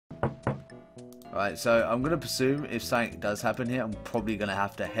Right, so I'm going to presume if something does happen here, I'm probably going to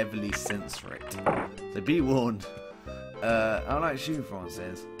have to heavily censor it. So be warned. I like Shufron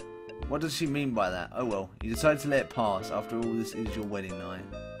says. What does she mean by that? Oh well, you decided to let it pass. After all, this is your wedding night.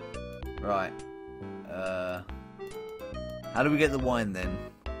 Right. How do we get the wine then?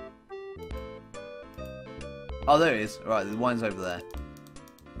 Oh, there it is. Right, the wine's over there.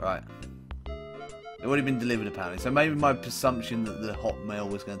 Right. It's already been delivered apparently. So maybe my presumption that the hot male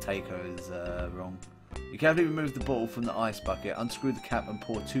was going to take her is wrong. You carefully remove the bottle from the ice bucket, unscrew the cap and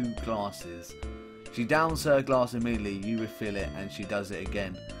pour 2 glasses. She downs her glass immediately, you refill it and she does it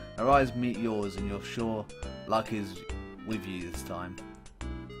again. Her eyes meet yours and you're sure luck is with you this time.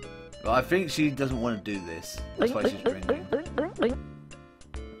 But I think she doesn't want to do this. That's why she's drinking.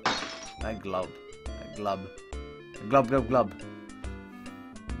 That glub. That glub. Glub, glub, glub.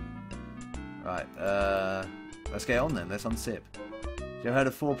 Right, let's get on then. Let's unsip. You ever heard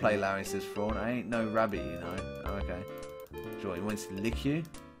of foreplay, Larry, says Thrawn? I ain't no rabbit, you know. Oh, okay. Sure, he wants to lick you?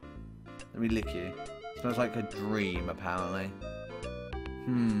 Let me lick you. Smells like a dream, apparently.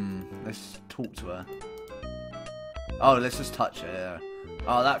 Let's talk to her. Oh, let's just touch her.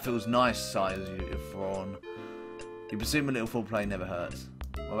 Oh, that feels nice, sighs you, Thrawn. You presume a little foreplay never hurts.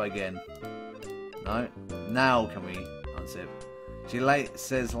 What about again? No? Now can we unsip? She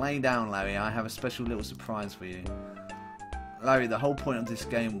says, lay down, Larry. I have a special little surprise for you. Larry, the whole point of this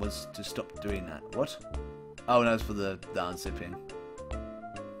game was to stop doing that. What? Oh, no, it's for the unsipping.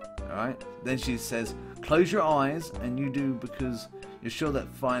 Alright. Then she says, close your eyes, and you do because you're sure that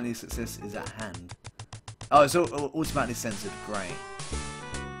finally success is at hand. Oh, it's automatically censored. Great.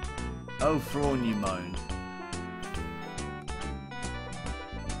 Oh, Thrawn, you moan.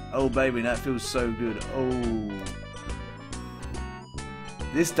 Oh, baby, that feels so good. Oh.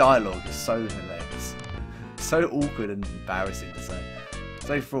 This dialogue is so hilarious. So awkward and embarrassing to say.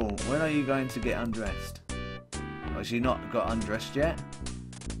 So, Thrawn, when are you going to get undressed? Has she not got undressed yet?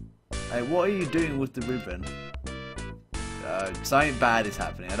 Hey, what are you doing with the ribbon? Something bad is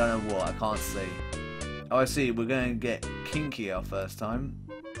happening. I don't know what. I can't see. Oh, I see. We're going to get kinky our first time.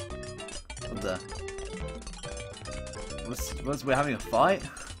 What the? What's we're having a fight?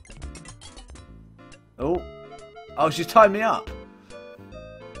 Oh. Oh, she's tied me up.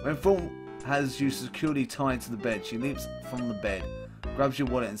 When Thrawn has you securely tied to the bed, she leaps from the bed, grabs your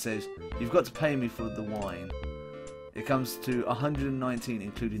wallet and says, you've got to pay me for the wine. It comes to 119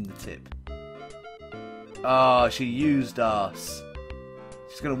 including the tip. Ah, oh, she used us.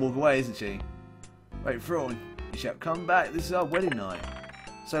 She's going to walk away, isn't she? Wait, Thrawn, you shall come back. This is our wedding night.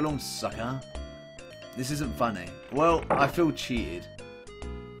 So long, sucker. This isn't funny. Well, I feel cheated.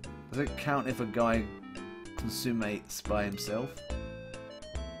 Does it count if a guy consummates by himself?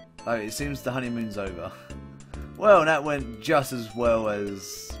 Oh, it seems the honeymoon's over. Well, that went just as well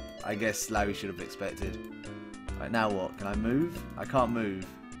as I guess Larry should have expected. Right, now what? Can I move? I can't move.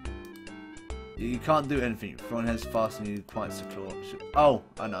 You can't do anything. Thrawn has fastened you quite secure. Oh,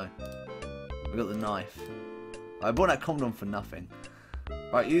 I know. We got the knife. I bought that condom for nothing.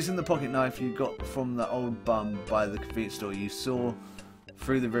 Right, using the pocket knife you got from the old bum by the convenience store, you saw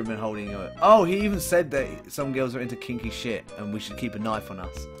through the ribbon holding it. Oh, he even said that some girls are into kinky shit and we should keep a knife on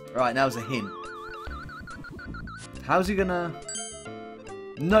us. Right, that was a hint. How's he gonna...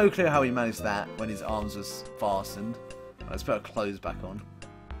 No clue how he managed that when his arms was fastened. Let's put our clothes back on.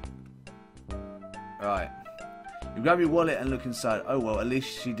 Right. You grab your wallet and look inside. Oh well, at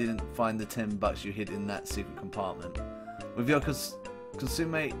least she didn't find the $10 you hid in that secret compartment. With your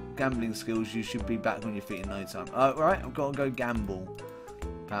consummate gambling skills, you should be back on your feet in no time. Right, I've got to go gamble.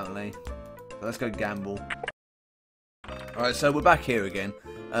 Apparently. So let's go gamble. Alright, so we're back here again.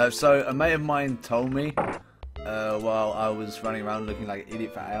 So a mate of mine told me while I was running around looking like an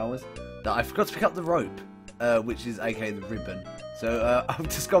idiot for hours that I forgot to pick up the rope, which is aka the ribbon. So I've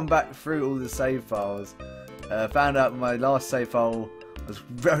just gone back through all the save files, found out my last save file was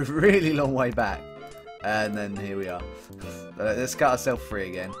a really long way back, and then here we are. Let's cut ourselves free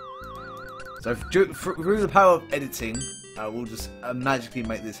again. So through the power of editing, we'll just magically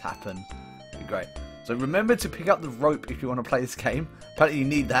make this happen. Be great. So remember to pick up the rope if you want to play this game. Apparently you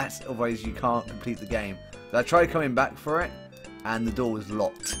need that, otherwise you can't complete the game. So I tried coming back for it, and the door was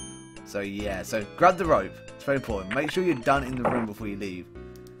locked. So yeah, so grab the rope. It's very important. Make sure you're done in the room before you leave.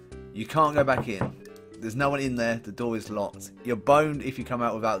 You can't go back in. There's no one in there. The door is locked. You're boned if you come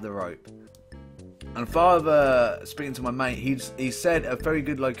out without the rope. And further, speaking to my mate, he said a very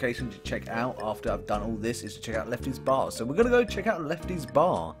good location to check out after I've done all this is to check out Lefty's Bar. So we're going to go check out Lefty's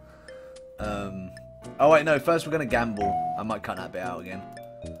Bar. Oh wait, no, first we're going to gamble. I might cut that bit out again.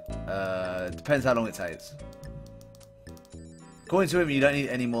 Depends how long it takes. According to him, you don't need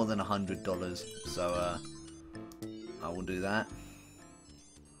any more than $100. So, I will do that.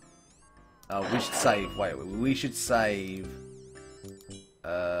 We should save. Wait, we should save.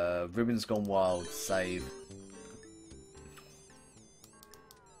 Ribbon's Gone Wild. Save.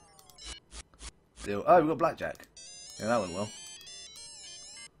 Deal. Oh, we got blackjack. Yeah, that went well.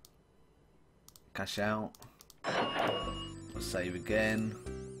 Cash out. We'll save again.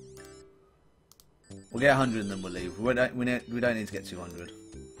 We'll get 100 and then we'll leave. We don't need to get 200.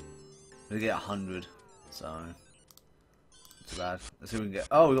 We'll get 100. So, not too bad. Let's see if we can get.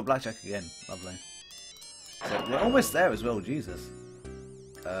 Oh, we got blackjack again. Lovely. So we're almost there as well. Jesus.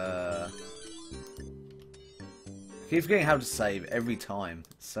 Keep forgetting how to save every time.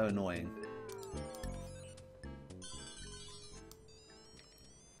 It's so annoying.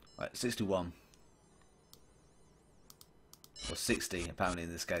 Right, 61. Or 60, apparently,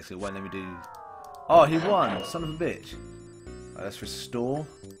 in this case. So it won't let me do. Oh, he won! Son of a bitch. Right, let's restore.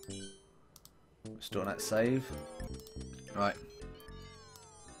 Restore that save. Right.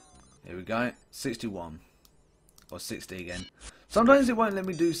 Here we go. 61. Or 60 again. Sometimes it won't let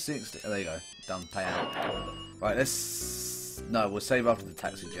me do 60. Oh, there you go. Done. Payout. Right, let's. No, we'll save after the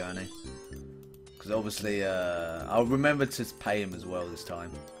taxi journey. Because obviously, I'll remember to pay him as well this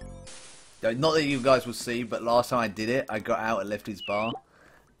time. Not that you guys will see, but last time I did it, I got out at Lefty's bar.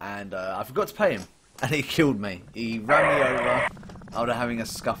 And I forgot to pay him. And he killed me. He ran me over after having a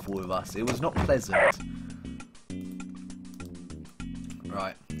scuffle with us. It was not pleasant.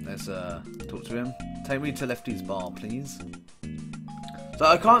 Right, let's talk to him. Take me to Lefty's bar, please. So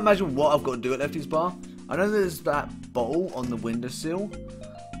I can't imagine what I've got to do at Lefty's bar. I know there's that bottle on the windowsill.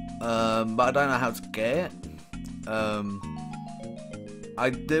 But I don't know how to get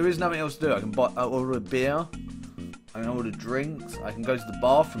it. There is nothing else to do. I can order a beer. I can order drinks. I can go to the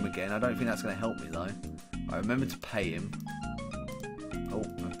bathroom again. I don't think that's going to help me though. I remember to pay him. Oh,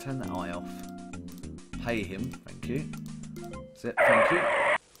 I've turned that eye off. Pay him. Thank you. That's it. Thank you.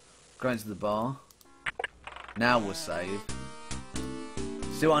 Going to the bar. Now we'll save.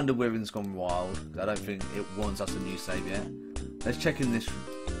 Still under Ribbon's Gone Wild. I don't think it wants us a new save yet. Let's check in this.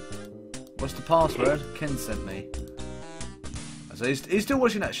 What's the password? Ken sent me. So he's still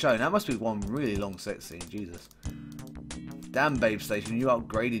watching that show. That must be one really long sex scene. Jesus. Damn, Babe Station, you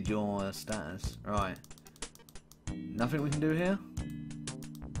upgraded your status. Right. Nothing we can do here?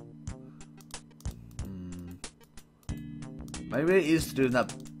 Maybe it is to do with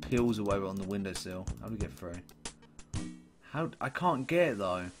that pills or whatever on the windowsill. How do we get through? I can't get it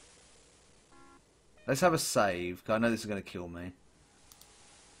though. Let's have a save, because I know this is going to kill me.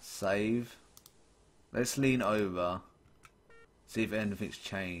 Save. Let's lean over. See if anything's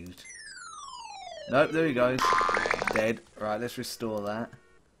changed. Nope, there he goes. Dead. Right, let's restore that.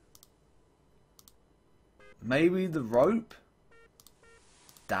 Maybe the rope?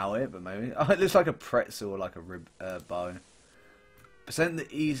 Doubt it, but maybe. Oh, it looks like a pretzel or like a bow. Percent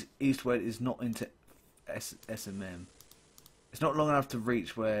the eastward is not into SMM. It's not long enough to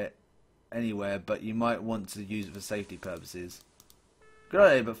reach anywhere, but you might want to use it for safety purposes. Good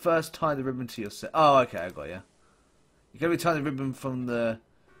idea, but first tie the ribbon to yourself. Oh, okay, I got you. You're going to be tying the ribbon from the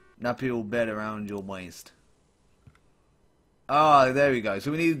nappy or bed around your waist. Ah, there we go. So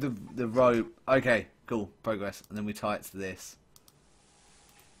we need the rope. Okay, cool. Progress. And then we tie it to this.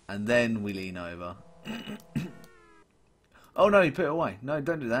 And then we lean over. Oh no, you put it away. No,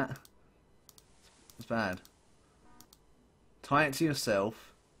 don't do that. It's bad. Tie it to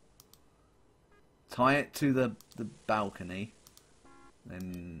yourself. Tie it to the balcony.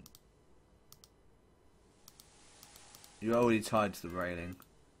 Then you're already tied to the railing.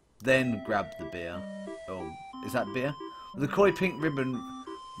 Then grab the beer. Oh, is that beer? With the coy pink ribbon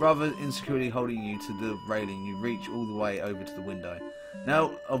rather insecurely holding you to the railing, you reach all the way over to the window.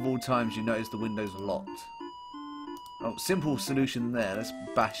 Now, of all times, you notice the window's locked. Oh, simple solution there. Let's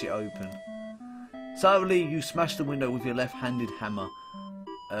bash it open. Suddenly, you smash the window with your left-handed hammer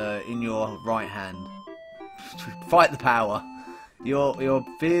in your right hand. Fight the power. Your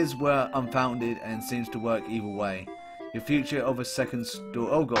fears were unfounded and seems to work either way. Your future of a second store.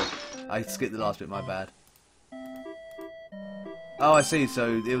 Oh god, I skipped the last bit. My bad. Oh, I see.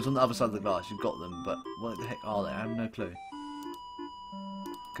 So it was on the other side of the glass. You got them, but what the heck are they? I have no clue.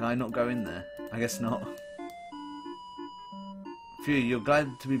 Can I not go in there? I guess not. Phew, you're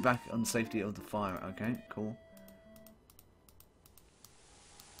glad to be back on the safety of the fire. Okay, cool.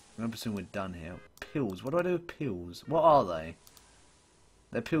 I'm gonna presume we're done here. Pills. What do I do with pills? What are they?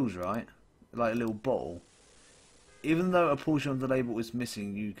 They're pills, right? Like a little bottle. Even though a portion of the label is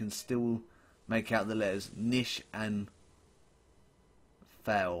missing, you can still make out the letters Nish and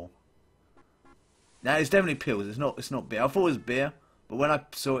Fail. Now it's definitely pills. It's not beer. I thought it was beer, but when I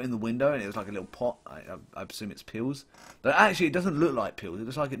saw it in the window and it was like a little pot, I assume it's pills. But actually, it doesn't look like pills. It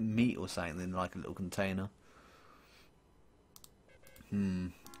looks like it's meat or something in like a little container.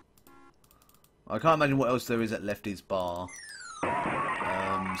 I can't imagine what else there is at Lefty's bar.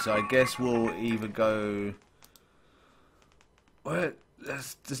 So I guess we'll either go. Well,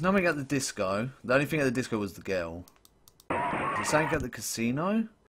 there's nothing at the disco. The only thing at the disco was the girl. There's something at the casino.